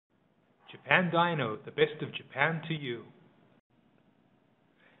Japan Dyno, the best of Japan to you.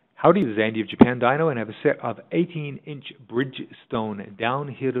 Howdy, this is Andy of Japan Dyno, and I have a set of 18-inch Bridgestone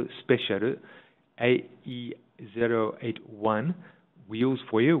Downhill Special AE081 wheels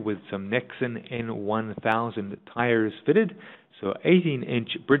for you with some Nexen N1000 tires fitted. So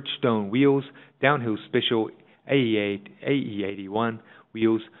 18-inch Bridgestone wheels, Downhill Special AE81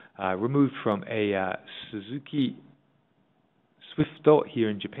 wheels, removed from a Suzuki Swifto here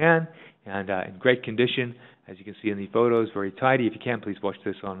in Japan, and in great condition. As you can see in the photos, very tidy. If you can, please watch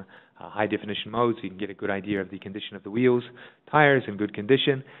this on high definition mode so you can get a good idea of the condition of the wheels. Tires in good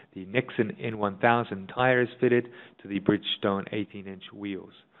condition. The Nexen N1000 tires fitted to the Bridgestone 18-inch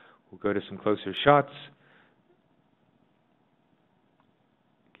wheels. We'll go to some closer shots.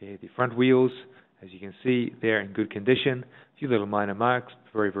 Okay, the front wheels, as you can see, they're in good condition. A few little minor marks,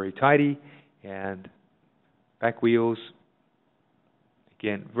 very, very tidy. And back wheels,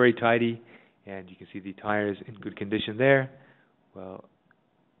 again, very tidy. And you can see the tires in good condition there. Well,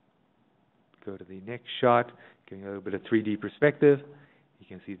 go to the next shot, giving a little bit of 3D perspective. You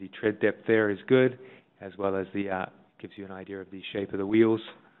can see the tread depth there is good, as well as the gives you an idea of the shape of the wheels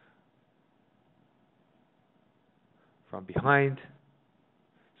from behind.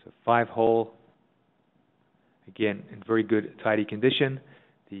 So 5-hole, again in very good, tidy condition.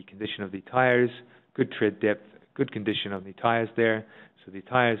 The condition of the tires, good tread depth, good condition of the tires there. So the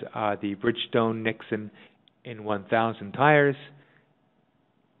tires are the Bridgestone Nexen N1000 tires.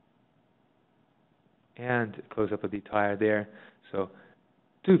 And close up of the tire there. So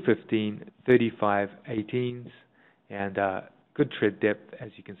 215, 35, 18s, and good tread depth,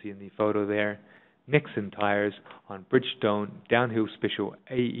 as you can see in the photo there. Nexen tires on Bridgestone Downhill Special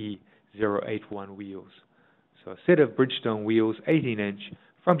AE081 wheels. So a set of Bridgestone wheels, 18-inch,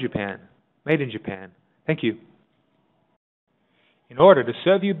 from Japan, made in Japan. Thank you. In order to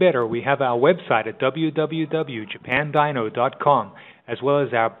serve you better, we have our website at www.japandyno.com, as well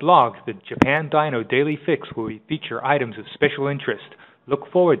as our blog, the Japan Dyno Daily Fix, where we feature items of special interest. Look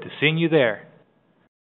forward to seeing you there.